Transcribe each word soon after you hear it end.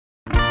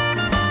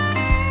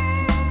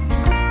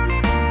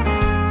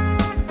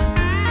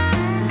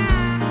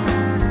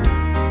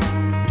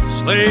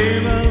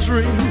sleigh bells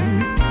ring.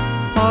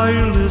 Are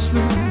you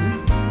listening?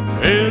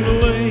 In the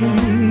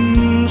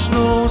lane,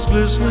 snow's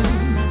glistening.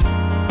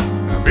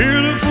 A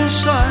beautiful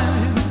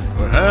sight,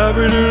 we're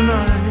happy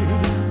tonight.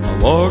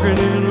 I'm walking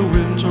in a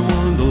winter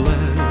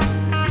wonderland.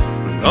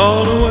 And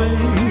all the way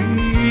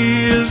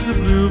is the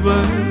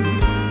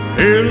bluebird.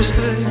 Here to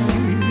stay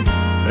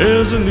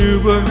is a new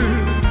bird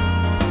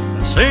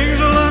that sings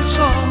a love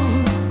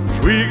song as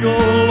we go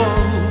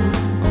along.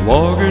 I'm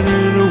walking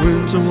in a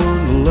winter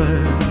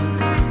wonderland.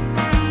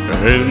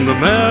 In the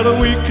meadow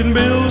we can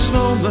build a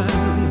snowman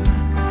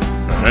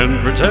and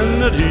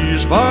pretend that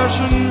he's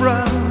Parson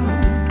Brown.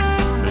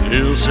 And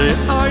he'll say,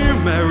 are you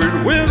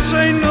married? We'll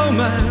say, no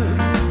man,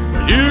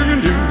 but you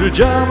can do the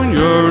job when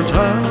you're in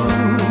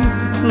town.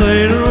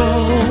 Later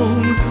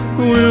on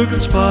we'll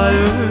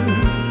conspire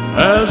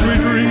as we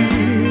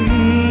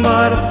dream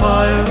by the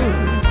fire.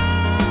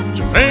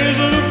 Japan's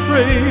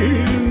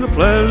unafraid, the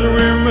pleasure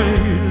we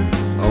made.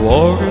 I'm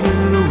walking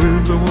in a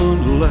winter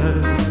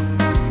wonderland.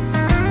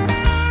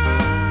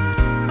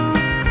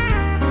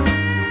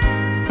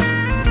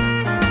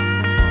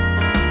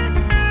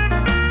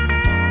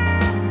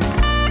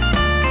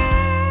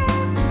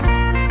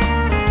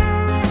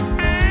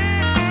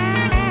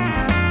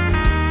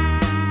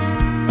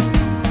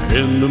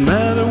 In the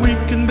meadow we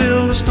can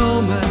build a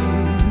snowman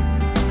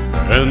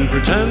and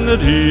pretend that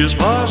he is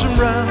Parson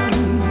Brown.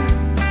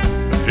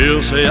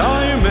 He'll say,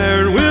 are you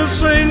married? We'll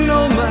say,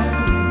 no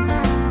man,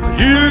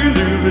 you can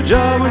do the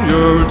job when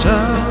you're in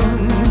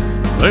town.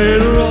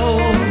 Later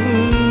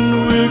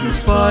on we'll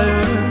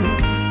conspire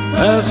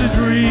as we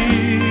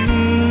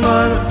dream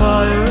by the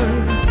fire.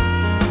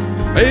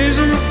 The fays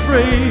are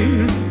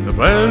afraid, the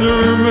plans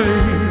are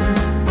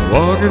made. I'm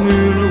walking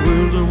in a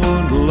winter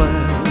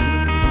wonderland.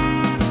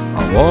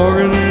 I'm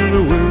walking in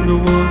a winter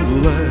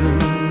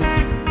wonderland.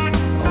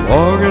 I'm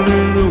walking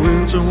in a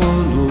winter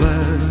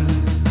wonderland.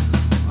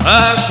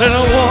 I said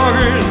I'm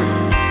walking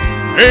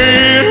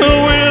in